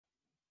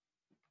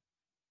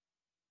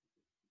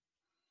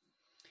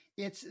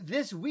It's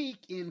This Week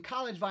in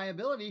College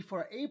Viability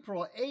for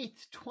April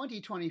 8th,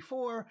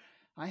 2024.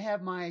 I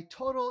have my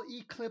total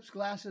eclipse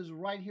glasses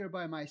right here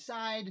by my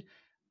side.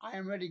 I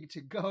am ready to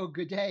go.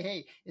 Good day.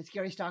 Hey, it's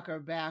Gary Stalker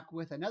back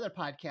with another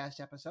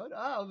podcast episode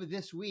of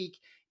This Week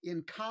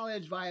in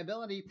College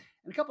Viability.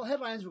 And a couple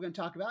headlines we're going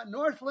to talk about.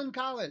 Northland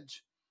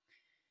College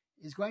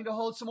is going to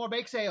hold some more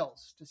bake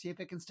sales to see if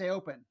it can stay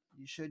open.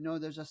 You should know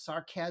there's a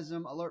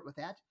sarcasm alert with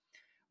that.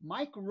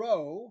 Mike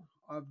Rowe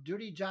of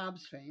Dirty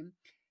Jobs fame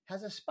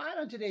has a spot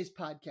on today's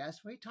podcast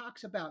where he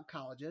talks about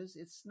colleges.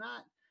 It's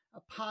not a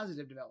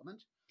positive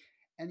development.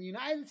 And the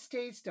United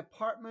States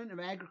Department of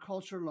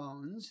Agriculture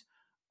loans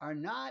are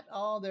not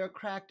all they're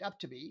cracked up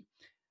to be.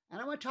 And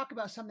I want to talk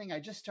about something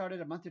I just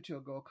started a month or two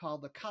ago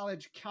called the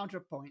College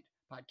Counterpoint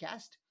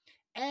podcast.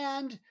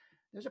 And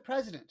there's a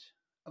president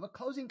of a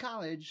closing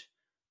college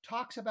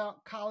talks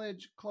about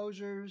college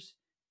closures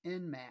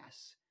en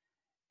masse.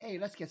 Hey,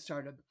 let's get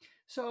started.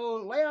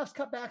 So layoffs,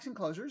 cutbacks, and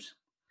closures.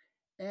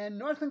 And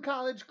Northland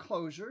College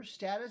closure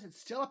status,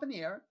 it's still up in the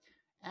air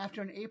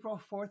after an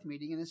April 4th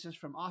meeting. And this is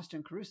from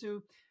Austin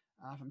Caruso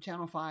from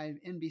Channel 5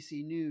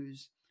 NBC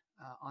News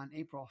on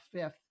April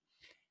 5th.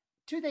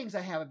 Two things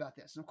I have about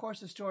this. And of course,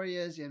 the story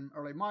is in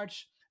early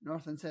March,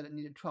 Northland said it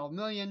needed $12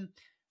 million.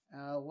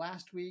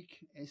 Last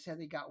week, they said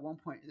they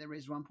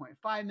raised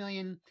 $1.5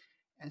 million.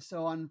 And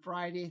so on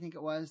Friday, I think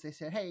it was, they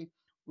said, hey,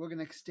 we're going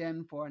to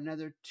extend for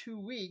another 2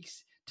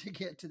 weeks to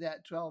get to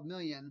that $12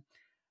 million.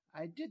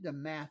 I did the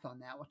math on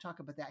that. We'll talk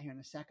about that here in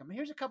a second. But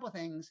here's a couple of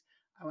things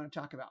I want to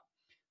talk about.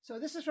 So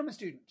this is from a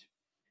student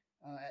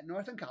at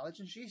Northland College,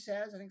 and she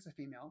says, I think it's a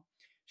female,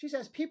 she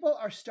says, people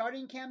are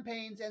starting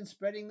campaigns and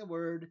spreading the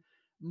word,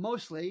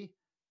 mostly,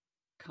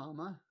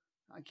 I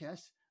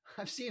guess.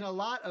 I've seen a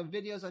lot of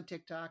videos on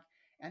TikTok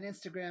and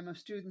Instagram of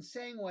students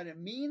saying what it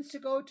means to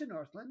go to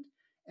Northland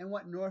and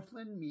what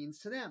Northland means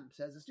to them,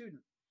 says the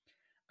student.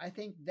 I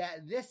think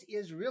that this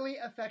is really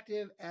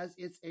effective as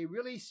it's a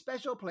really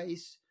special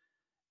place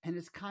and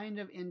it's kind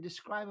of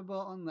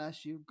indescribable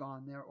unless you've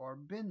gone there or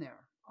been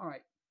there. All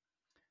right.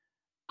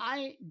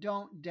 I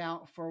don't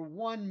doubt for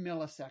 1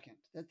 millisecond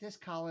that this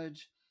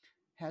college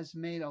has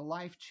made a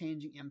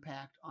life-changing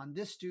impact on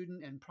this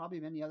student and probably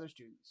many other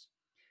students.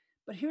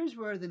 But here's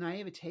where the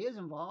naivete is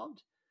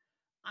involved.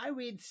 I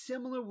read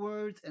similar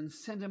words and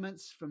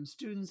sentiments from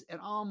students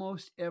at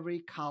almost every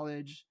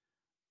college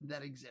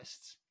that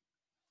exists.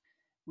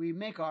 We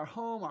make our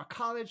home, our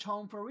college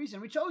home for a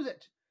reason. We chose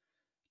it.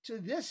 To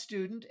this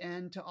student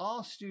and to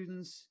all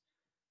students,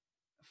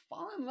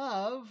 fall in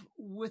love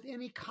with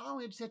any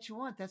college that you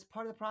want. That's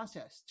part of the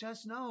process.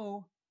 Just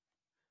know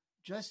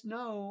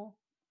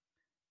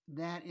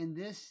that in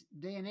this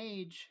day and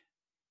age,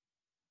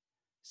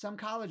 some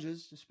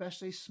colleges,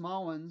 especially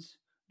small ones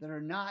that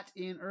are not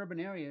in urban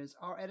areas,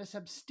 are at a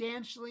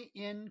substantially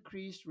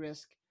increased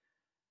risk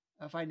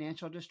of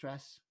financial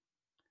distress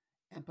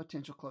and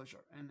potential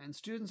closure. And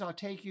students, I'll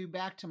take you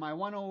back to my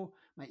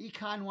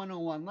Econ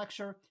 101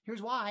 lecture.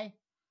 Here's why.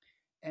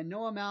 And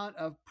no amount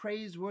of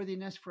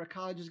praiseworthiness for a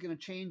college is going to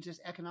change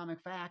this economic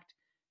fact.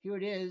 Here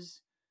it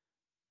is.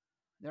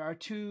 There are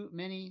too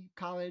many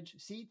college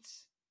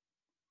seats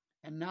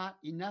and not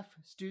enough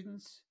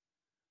students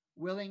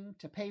willing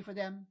to pay for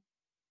them.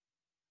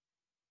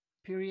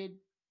 Period.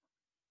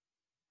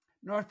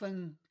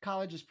 Northland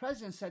College's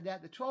president said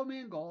that the $12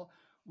 million goal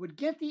would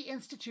get the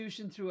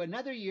institution through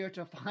another year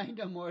to find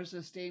a more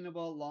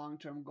sustainable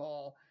long-term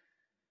goal.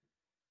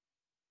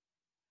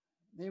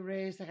 They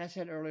raised, like I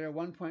said earlier,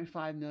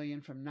 $1.5 million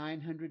from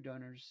 900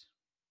 donors.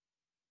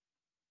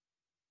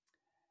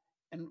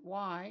 And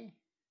why,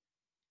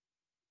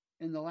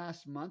 in the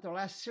last month or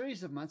last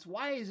series of months,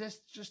 why is this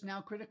just now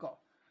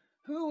critical?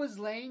 Who was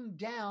laying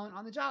down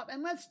on the job?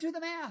 And let's do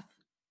the math.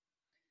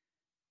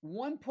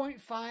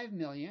 $1.5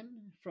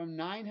 million from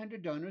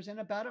 900 donors in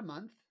about a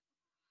month.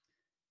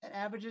 It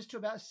averages to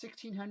about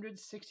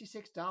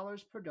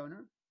 $1,666 per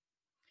donor.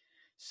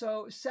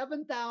 So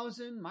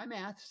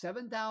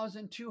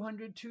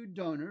 7,202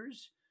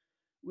 donors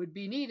would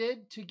be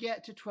needed to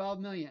get to 12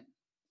 million.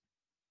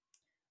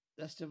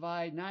 Let's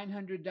divide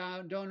 900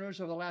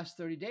 donors over the last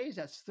 30 days.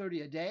 That's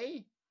 30 a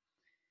day.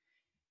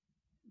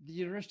 The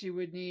university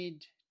would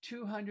need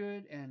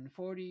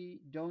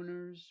 240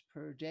 donors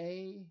per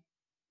day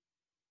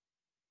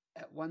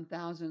at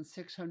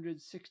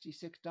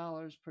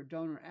 $1,666 per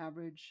donor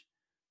average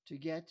to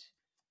get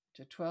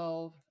to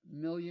 12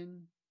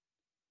 million.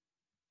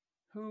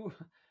 Who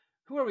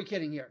are we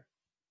kidding here?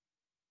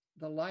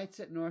 The lights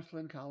at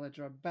Northland College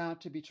are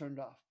about to be turned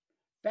off.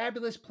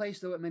 Fabulous place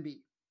though it may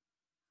be.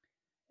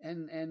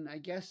 And I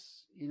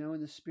guess,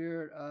 in the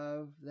spirit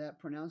of that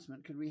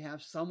pronouncement, could we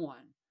have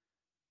someone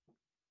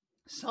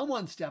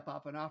step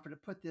up and offer to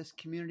put this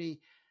community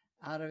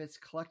out of its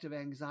collective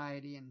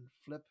anxiety and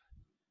flip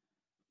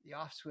the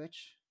off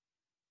switch?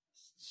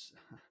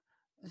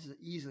 This is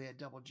easily a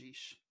double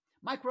G-sh.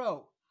 Mike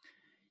Rowe,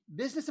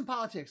 Business and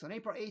Politics. On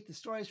April 8th, the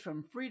stories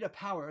from Frida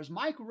Powers.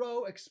 Mike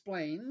Rowe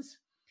explains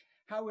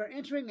how we're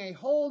entering a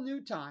whole new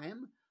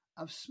time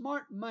of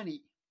smart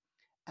money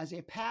as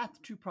a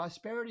path to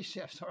prosperity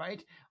shifts, all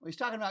right? Well, he's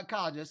talking about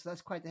colleges, so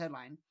that's quite the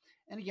headline.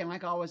 And again,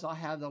 like always, I'll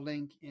have the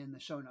link in the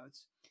show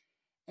notes.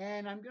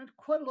 And I'm going to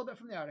quote a little bit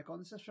from the article,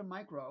 and this is from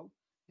Mike Rowe,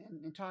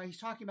 and he's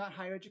talking about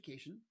higher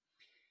education.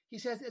 He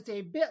says, it's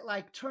a bit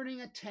like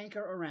turning a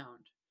tanker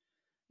around.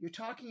 You're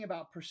talking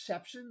about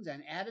perceptions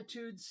and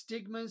attitudes,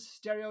 stigmas,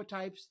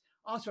 stereotypes,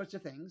 all sorts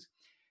of things.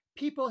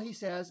 People, he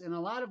says, in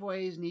a lot of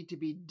ways need to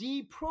be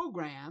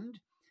deprogrammed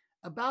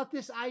about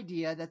this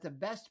idea that the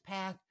best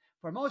path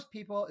for most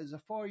people is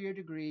a 4-year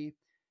degree,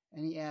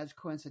 and he adds,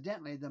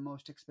 coincidentally, the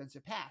most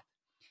expensive path.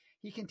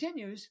 He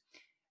continues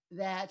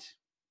that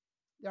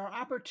there are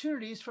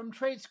opportunities from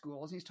trade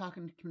schools. He's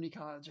talking to community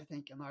college, I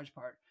think, in large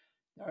part.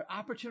 There are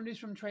opportunities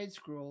from trade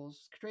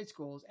schools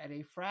at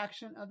a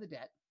fraction of the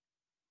debt.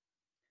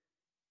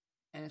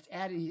 And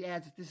he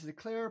adds that this is a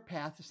clear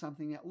path to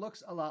something that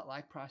looks a lot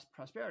like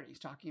prosperity. He's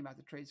talking about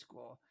the trade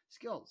school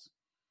skills.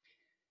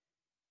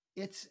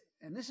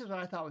 And this is what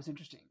I thought was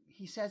interesting.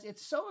 He says,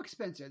 it's so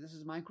expensive. This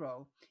is Mike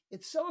Rowe.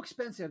 It's so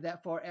expensive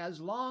that for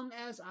as long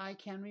as I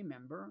can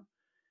remember,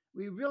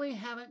 we really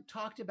haven't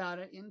talked about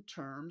it in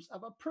terms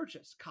of a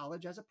purchase,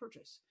 college as a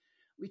purchase.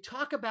 We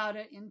talk about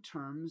it in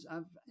terms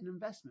of an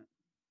investment.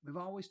 We've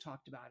always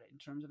talked about it in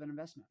terms of an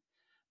investment.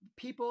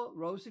 People,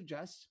 Rowe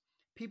suggests,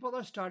 people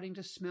are starting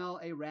to smell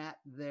a rat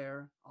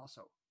there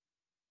also.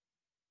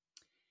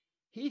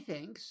 He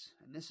thinks,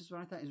 and this is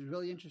what I thought is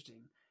really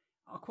interesting,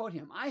 I'll quote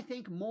him, I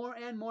think more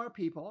and more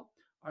people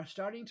are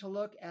starting to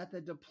look at the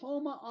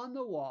diploma on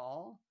the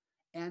wall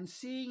and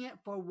seeing it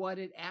for what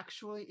it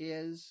actually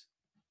is,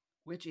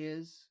 which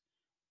is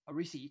a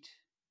receipt.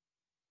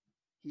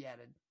 He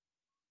added,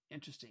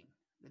 interesting.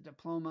 The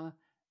diploma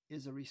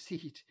is a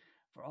receipt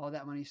for all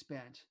that money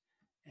spent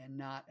and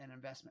not an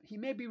investment. He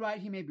may be right,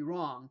 he may be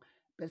wrong,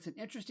 but it's an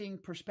interesting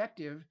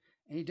perspective,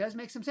 and he does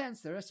make some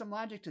sense. There is some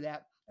logic to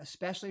that,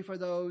 especially for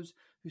those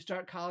who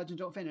start college and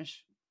don't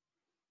finish.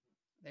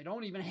 They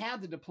don't even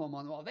have the diploma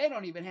on the wall. They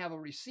don't even have a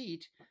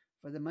receipt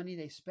for the money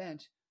they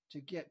spent to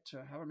get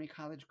to however many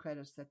college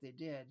credits that they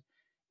did.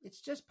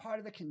 It's just part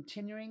of the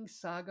continuing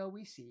saga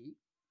we see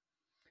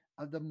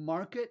of the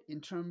market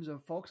in terms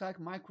of folks like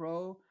Mike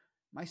Rowe,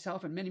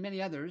 myself, and many,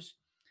 many others,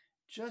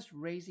 just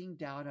raising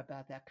doubt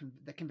about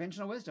the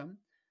conventional wisdom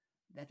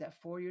that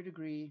 4-year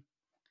degree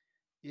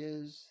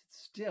is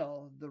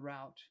still the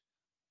route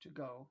to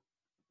go.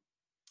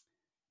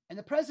 And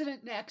the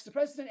president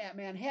at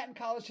Manhattan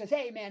College says,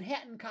 hey,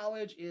 Manhattan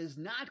College is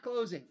not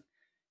closing.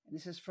 And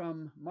this is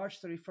from March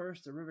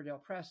 31st, the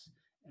Riverdale Press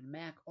and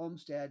Mac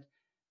Olmstead.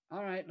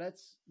 All right,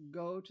 let's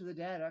go to the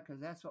data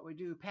because that's what we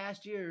do.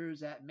 Past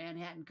years at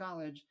Manhattan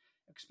College,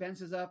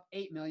 expenses up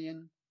 $8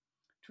 million,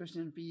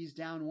 tuition and fees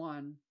down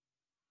 1%,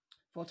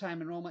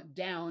 full-time enrollment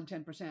down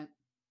 10%,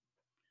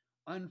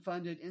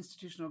 unfunded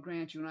institutional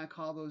grants, you and I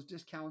call those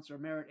discounts or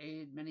merit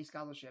aid, many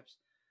scholarships.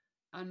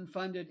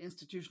 Unfunded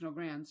institutional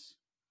grants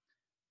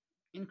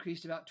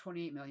increased about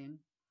 $28 million.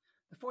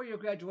 The 4-year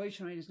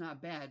graduation rate is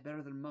not bad,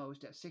 better than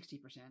most at 60%.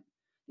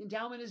 The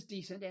endowment is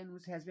decent and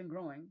has been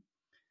growing.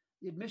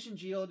 The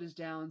admissions yield is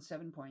down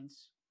 7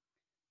 points.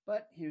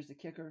 But here's the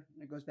kicker.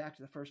 It goes back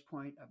to the first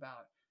point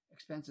about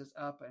expenses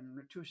up and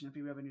tuition and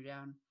fee revenue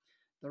down.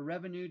 The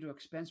revenue to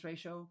expense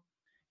ratio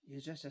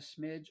is just a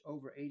smidge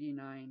over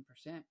 89%.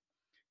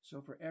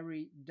 So for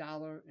every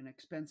dollar in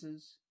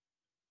expenses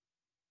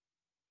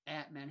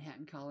at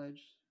Manhattan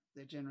College,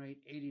 they generate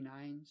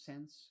 89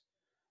 cents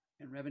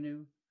in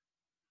revenue.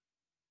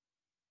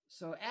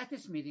 So at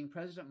this meeting,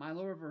 President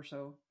Milo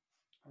Reverso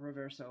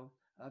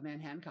of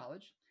Manhattan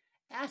College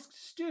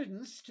asked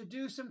students to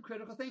do some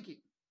critical thinking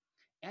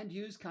and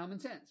use common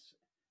sense.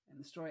 And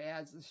the story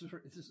adds,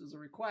 this was a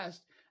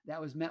request that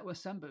was met with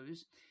some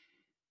boos.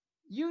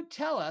 You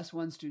tell us,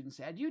 one student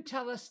said, you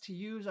tell us to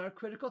use our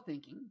critical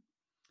thinking.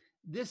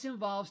 This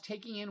involves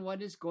taking in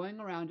what is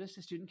going around us,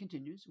 the student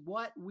continues.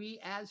 What we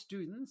as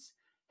students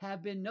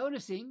have been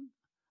noticing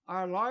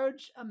are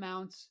large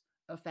amounts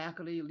of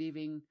faculty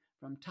leaving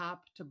from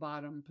top to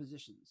bottom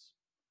positions.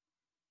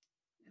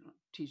 They don't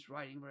teach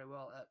writing very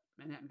well at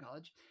Manhattan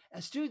College.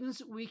 As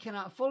students, we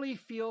cannot fully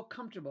feel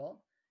comfortable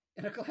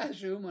in a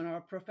classroom when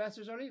our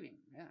professors are leaving.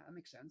 Yeah, that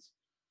makes sense.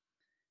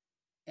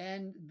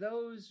 And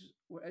those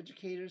were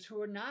educators who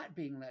were not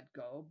being let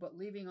go, but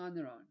leaving on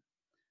their own,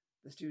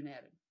 the student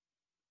added.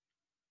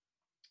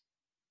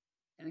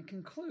 And it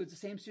concludes, the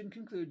same student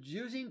concludes,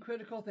 using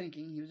critical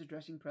thinking, he was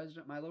addressing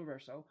President Milo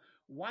Verso,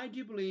 why do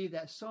you believe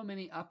that so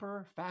many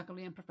upper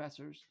faculty and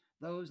professors,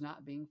 those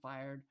not being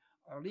fired,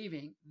 are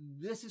leaving?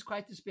 This is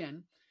quite the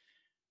spin.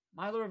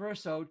 Milo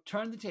Verso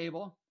turned the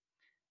table,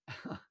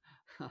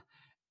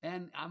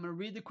 and I'm going to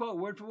read the quote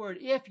word for word.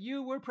 If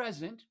you were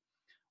president,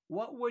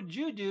 what would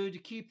you do to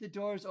keep the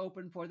doors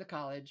open for the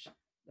college?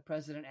 The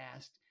president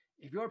asked.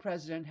 If you're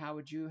president, how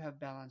would you have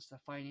balanced the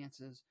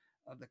finances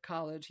of the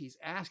college? He's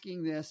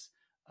asking this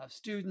of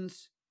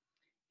students.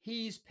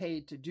 He's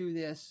paid to do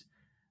this.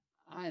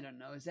 I don't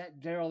know. Is that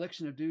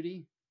dereliction of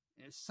duty?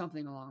 It's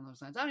something along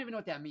those lines. I don't even know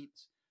what that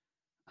means.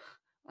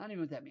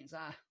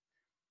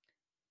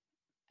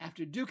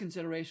 after due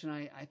consideration,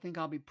 I think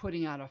I'll be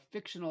putting out a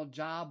fictional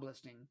job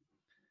listing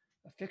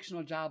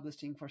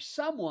for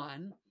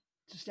someone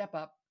to step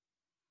up,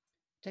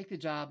 take the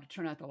job to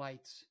turn out the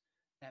lights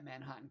at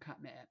Manhattan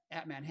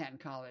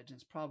College. And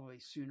it's probably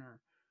sooner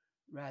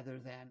rather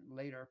than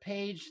later.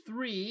 Page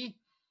 3,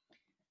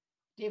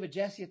 David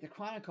Jesse at the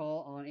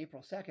Chronicle on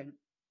April 2nd.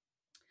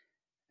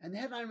 And the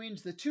headline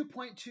reads, the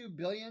 $2.2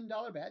 billion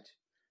bet,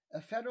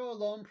 a federal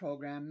loan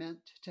program meant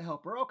to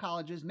help rural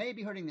colleges, may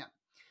be hurting them.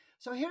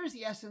 So here's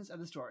the essence of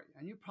the story.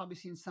 And you've probably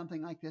seen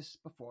something like this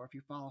before if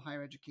you follow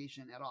higher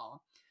education at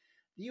all.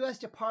 The U.S.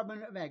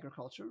 Department of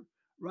Agriculture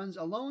runs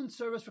a loan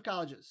service for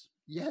colleges.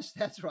 Yes,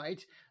 that's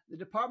right. The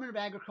Department of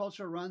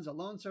Agriculture runs a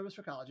loan service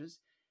for colleges.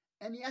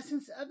 And the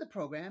essence of the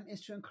program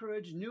is to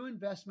encourage new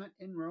investment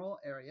in rural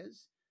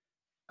areas,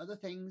 other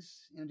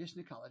things in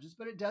addition to colleges,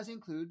 but it does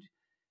include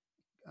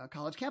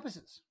college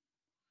campuses.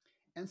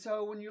 And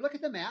so when you look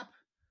at the map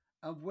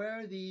of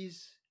where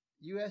these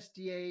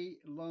USDA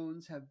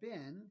loans have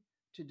been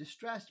to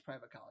distressed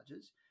private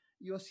colleges,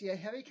 you'll see a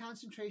heavy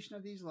concentration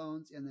of these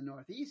loans in the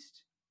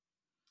Northeast,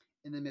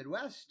 in the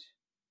Midwest,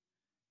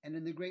 and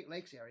in the Great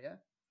Lakes area.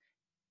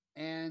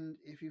 And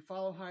if you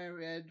follow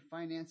higher ed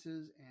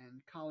finances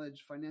and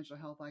college financial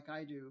health like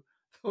I do,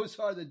 those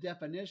are the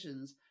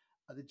definitions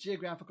of the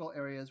geographical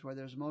areas where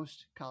there's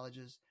most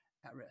colleges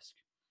at risk.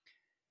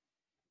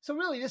 So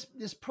really,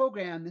 this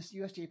program, this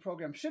USDA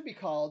program, should be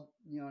called,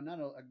 not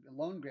a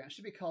loan grant,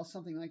 should be called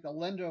something like the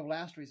lender of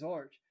last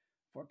resort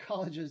for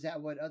colleges that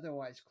would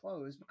otherwise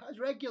close, because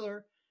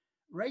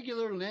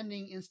regular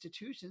lending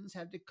institutions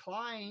have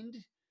declined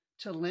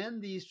to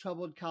lend these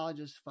troubled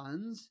colleges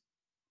funds.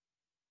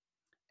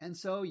 And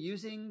so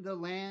using the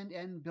land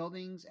and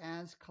buildings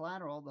as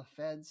collateral, the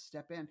feds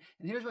step in.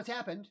 And here's what's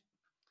happened.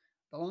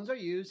 The loans are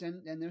used,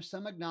 and there's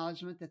some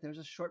acknowledgement that there's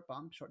a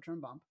short-term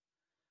bump,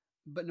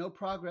 but no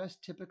progress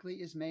typically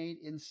is made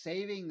in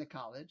saving the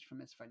college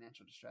from its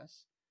financial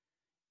distress.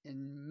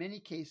 In many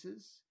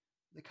cases,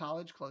 the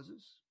college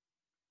closes.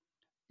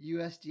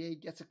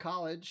 USDA gets a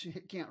college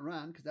it can't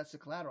run because that's the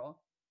collateral.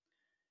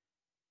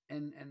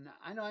 And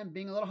I know I'm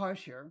being a little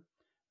harsh here,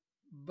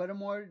 but a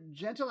more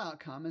gentle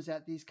outcome is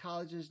that these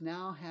colleges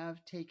now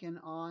have taken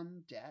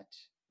on debt.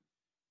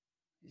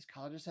 These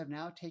colleges have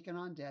now taken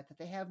on debt that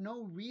they have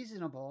no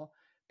reasonable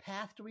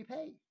path to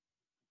repay.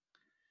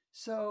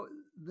 So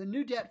the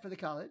new debt for the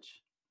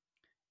college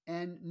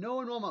and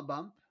no enrollment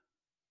bump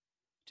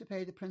to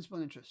pay the principal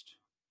and interest.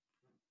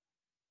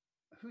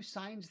 Who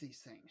signs these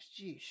things?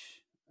 Geesh,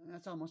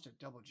 that's almost a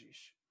double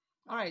geesh.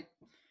 All right,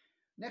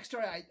 next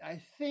story. I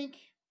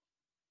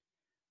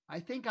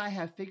think I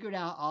have figured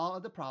out all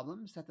of the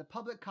problems that the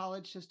public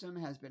college system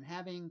has been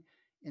having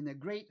in the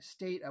great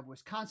state of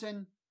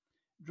Wisconsin.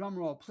 Drum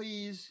roll,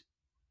 please.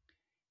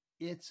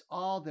 It's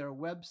all their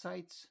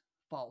website's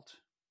fault.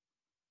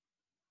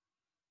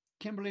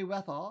 Kimberly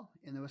Wethall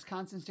in the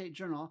Wisconsin State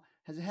Journal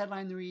has a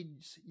headline that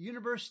reads,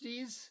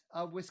 Universities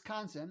of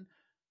Wisconsin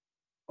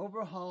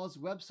overhauls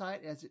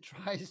website as it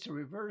tries to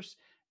reverse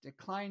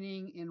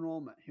declining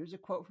enrollment. Here's a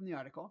quote from the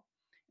article.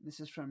 This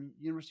is from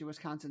University of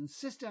Wisconsin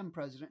System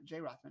President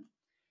Jay Rothman.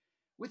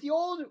 With the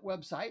old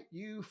website,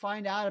 you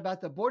find out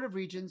about the Board of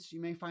Regents.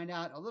 You may find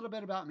out a little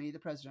bit about me, the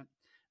president,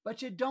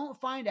 but you don't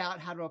find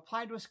out how to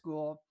apply to a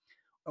school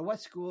or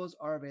what schools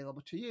are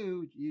available to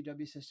you,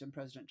 UW System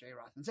President Jay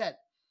Rothman said.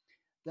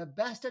 The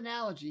best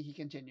analogy, he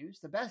continues,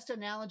 the best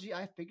analogy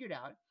I've figured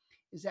out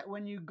is that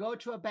when you go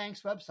to a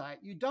bank's website,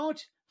 you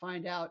don't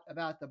find out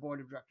about the board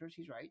of directors.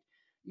 He's right.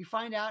 You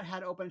find out how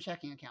to open a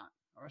checking account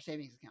or a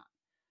savings account.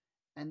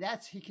 And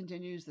that's, he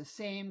continues, the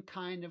same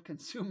kind of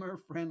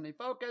consumer-friendly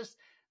focus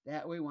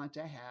that we want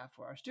to have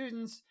for our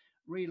students.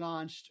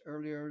 Relaunched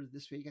earlier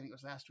this week, I think it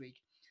was last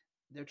week.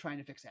 They're trying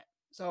to fix that.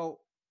 So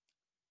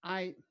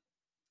I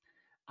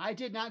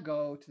did not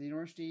go to the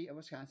University of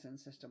Wisconsin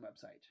System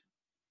website.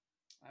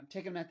 I'm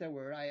taking them at their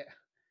word. And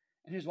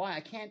here's why.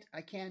 I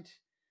can't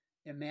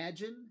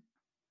imagine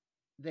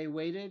they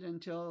waited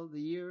until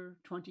the year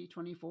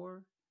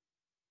 2024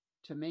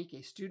 to make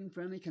a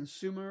student-friendly,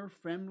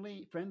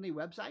 consumer-friendly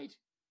website.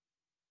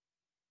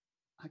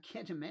 I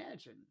can't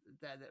imagine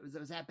that it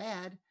was that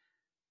bad.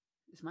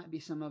 This might be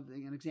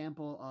an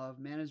example of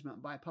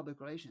management by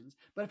public relations.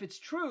 But if it's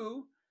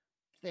true,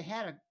 if they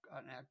had a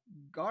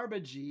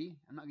garbagey,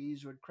 I'm not going to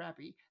use the word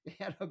crappy, they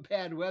had a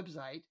bad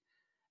website,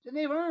 then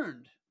they've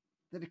earned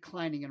the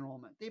declining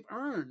enrollment. They've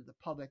earned the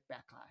public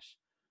backlash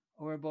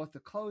over both the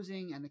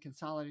closing and the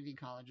consolidating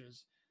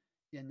colleges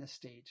in the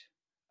state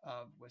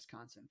of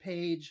Wisconsin.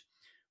 Page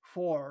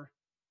 4.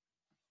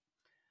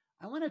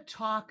 I want to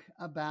talk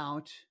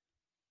about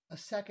a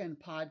second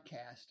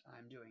podcast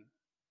I'm doing.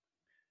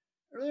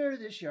 Earlier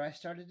this year, I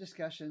started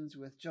discussions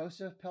with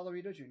Joseph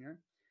Pellerito Jr.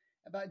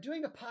 about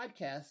doing a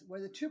podcast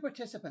where the two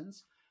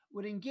participants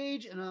would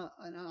engage in a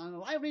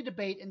lively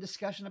debate and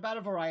discussion about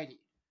a variety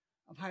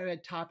of higher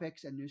ed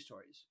topics and news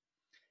stories.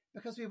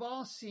 Because we've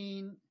all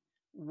seen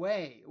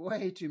way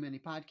too many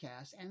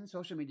podcasts and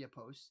social media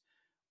posts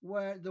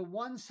where the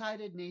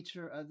one-sided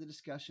nature of the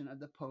discussion of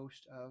the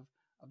post of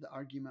of the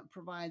argument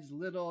provides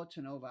little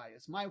to no value.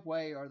 It's my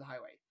way or the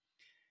highway.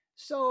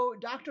 So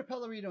Dr.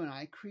 Pellerito and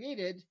I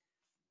created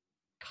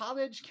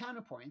College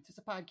Counterpoint. It's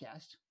a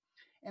podcast,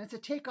 and it's a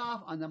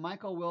takeoff on the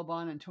Michael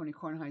Wilbon and Tony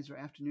Kornheiser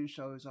afternoon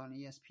shows on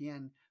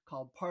ESPN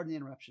called Pardon the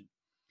Interruption.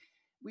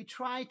 We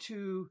try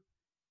to,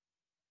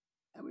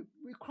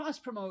 we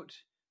cross-promote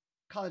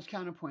College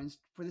Counterpoints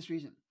for this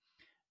reason.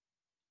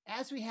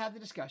 As we have the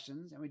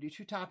discussions, and we do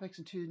 2 topics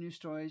and 2 news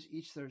stories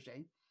each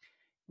Thursday,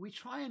 we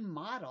try and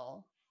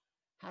model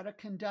how to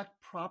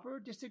conduct proper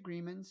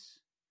disagreements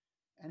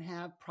and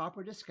have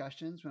proper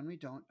discussions when we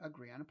don't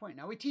agree on a point.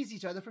 Now, we tease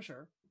each other for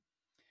sure,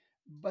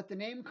 but the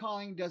name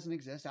calling doesn't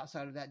exist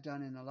outside of that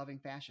done in a loving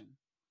fashion.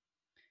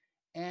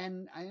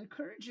 And I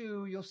encourage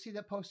you, you'll see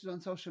that posted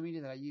on social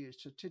media that I use,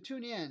 to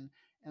tune in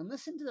and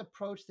listen to the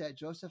approach that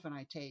Joseph and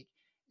I take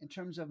in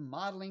terms of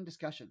modeling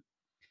discussion.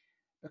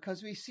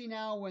 Because we see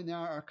now when there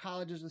are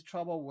colleges with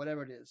trouble,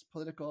 whatever it is,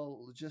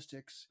 political,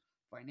 logistics,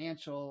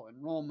 financial,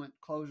 enrollment,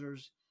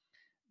 closures,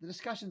 the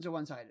discussions are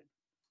one-sided.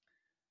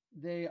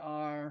 They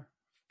are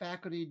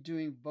faculty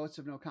doing votes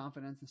of no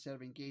confidence instead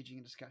of engaging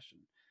in discussion.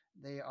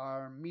 They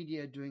are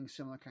media doing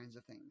similar kinds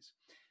of things.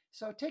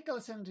 So take a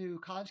listen to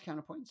College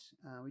Counterpoints.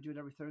 We do it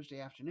every Thursday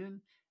afternoon,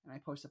 and I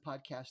post the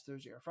podcast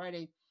Thursday or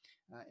Friday.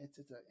 It's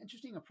an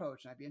interesting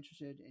approach, and I'd be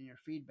interested in your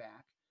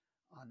feedback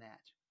on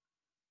that.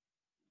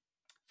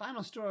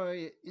 Final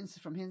story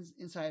from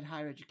Inside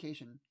Higher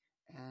Education,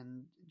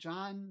 and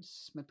John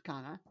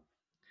Smetkana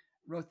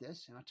wrote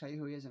this, and I'll tell you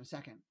who he is in a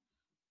second.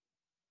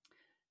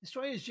 The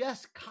story is,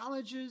 yes,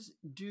 colleges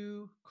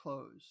do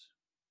close.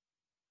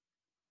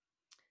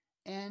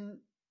 And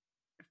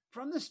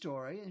from the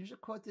story, and here's a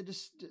quote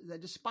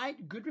that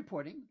despite good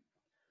reporting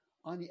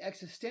on the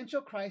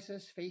existential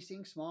crisis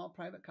facing small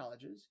private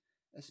colleges,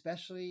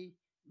 especially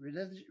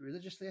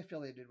religiously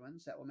affiliated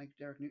ones that will make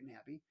Derek Newton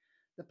happy,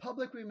 the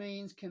public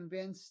remains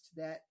convinced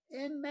that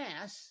en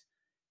masse,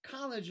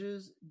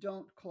 colleges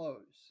don't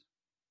close.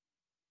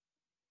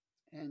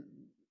 And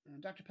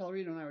Dr.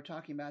 Pellerito and I were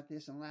talking about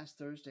this in last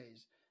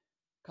Thursday's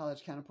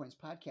College Counterpoints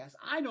podcast.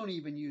 I don't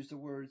even use the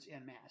words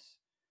en masse.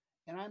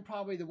 And I'm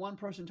probably the one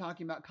person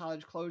talking about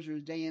college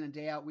closures day in and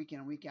day out, week in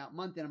and week out,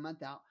 month in and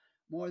month out,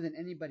 more than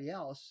anybody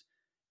else.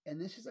 And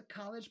this is a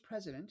college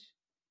president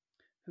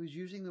who's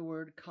using the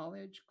word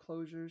college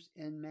closures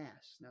en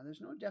masse. Now,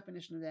 there's no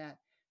definition of that.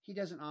 He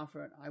doesn't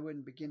offer it. I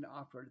wouldn't begin to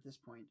offer it at this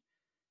point.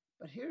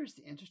 But here's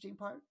the interesting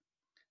part.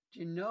 Do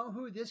you know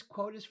who this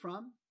quote is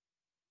from?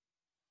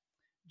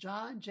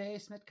 John J.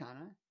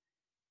 Smetkana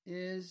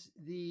is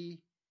the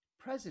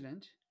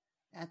president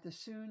at the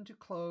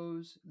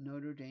soon-to-close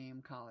Notre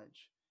Dame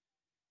College.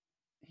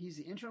 He's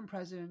the interim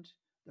president,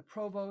 the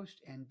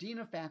provost, and dean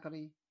of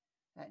faculty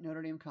at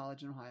Notre Dame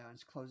College in Ohio, and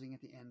it's closing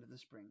at the end of the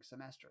spring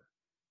semester.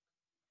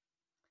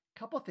 A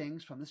couple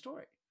things from the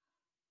story.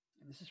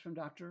 And this is from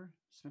Dr.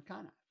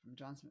 Smetkana,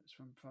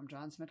 from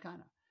John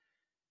Smetkana.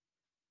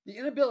 The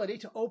inability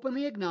to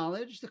openly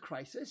acknowledge the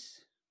crisis,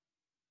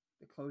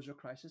 the closure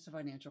crisis, the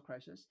financial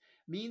crisis,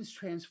 means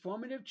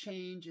transformative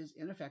change is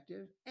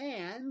ineffective,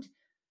 and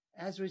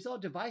as a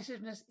result,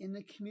 divisiveness in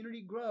the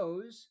community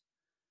grows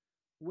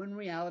when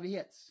reality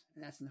hits.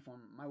 And that's in the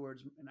form of my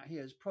words, not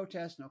his: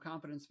 protests, no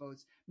confidence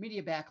votes,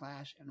 media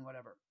backlash, and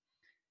whatever.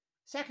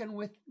 Second,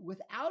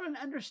 without an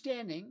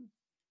understanding,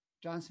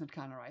 John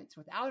Smetkana writes,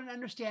 without an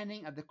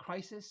understanding of the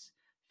crisis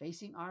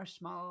facing our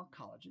small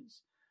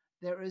colleges,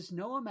 there is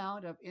no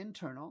amount of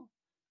internal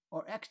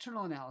or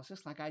external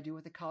analysis, like I do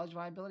with the college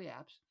viability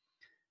apps,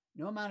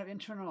 no amount of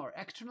internal or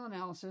external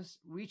analysis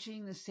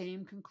reaching the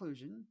same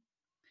conclusion.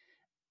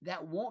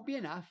 That won't be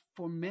enough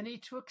for many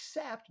to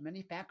accept,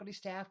 many faculty,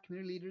 staff,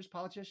 community leaders,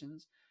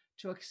 politicians,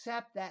 to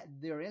accept that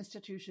their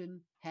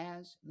institution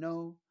has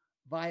no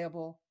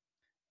viable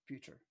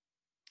future.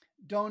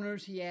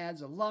 Donors, he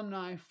adds,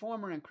 alumni,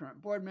 former and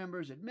current board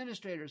members,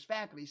 administrators,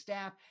 faculty,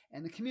 staff,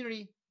 and the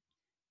community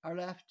are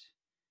left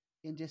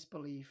in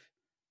disbelief.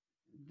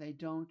 They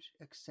don't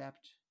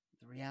accept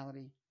the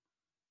reality.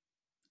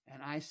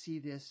 And I see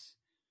this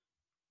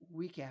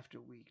week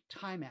after week,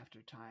 time after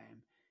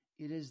time.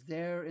 It is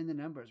there in the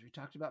numbers. We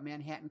talked about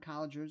Manhattan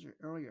colleges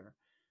earlier,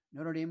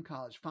 Notre Dame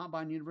College,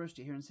 Fontbonne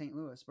University here in St.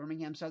 Louis,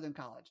 Birmingham Southern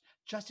College.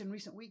 Just in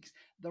recent weeks,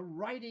 the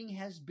writing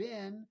has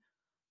been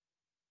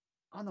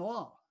on the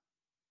wall.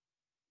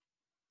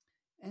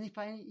 And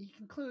he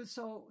concludes,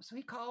 so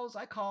he calls,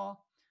 Dr.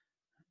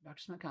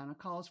 Smetkana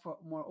calls for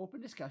more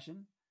open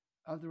discussion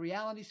of the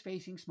realities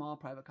facing small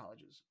private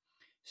colleges.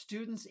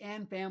 Students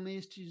and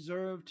families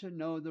deserve to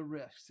know the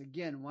risks.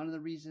 Again, one of the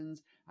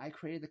reasons I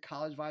created the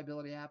College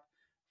Viability app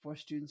for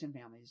students and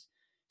families.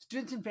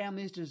 Students and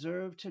families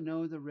deserve to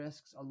know the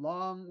risks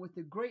along with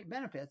the great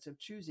benefits of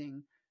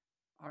choosing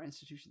our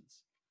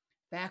institutions.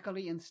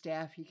 Faculty and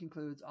staff, he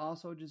concludes,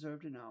 also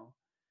deserve to know,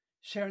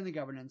 share in the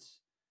governance,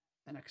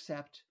 and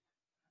accept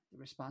the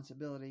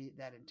responsibility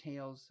that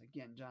entails.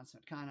 Again, John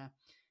Smetkana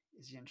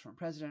is the interim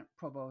president,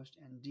 provost,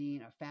 and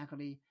dean of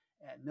faculty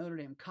at Notre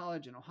Dame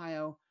College in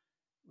Ohio,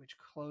 which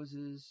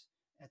closes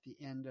at the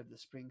end of the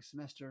spring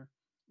semester.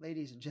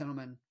 Ladies and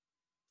gentlemen,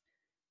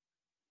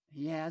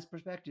 He has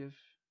perspective.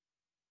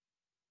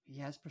 He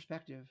has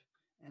perspective,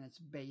 and it's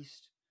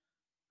based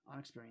on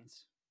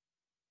experience.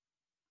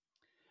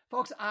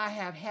 Folks, I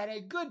have had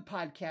a good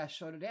podcast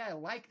show today. I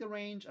like the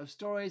range of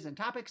stories and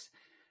topics,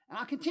 and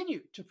I'll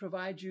continue to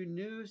provide you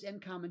news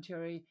and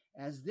commentary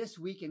as this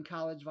week in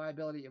college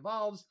viability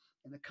evolves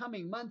in the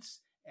coming months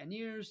and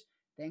years.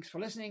 Thanks for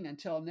listening.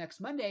 Until next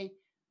Monday,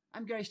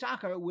 I'm Gary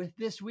Stocker with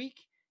This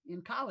Week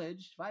in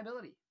College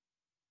Viability.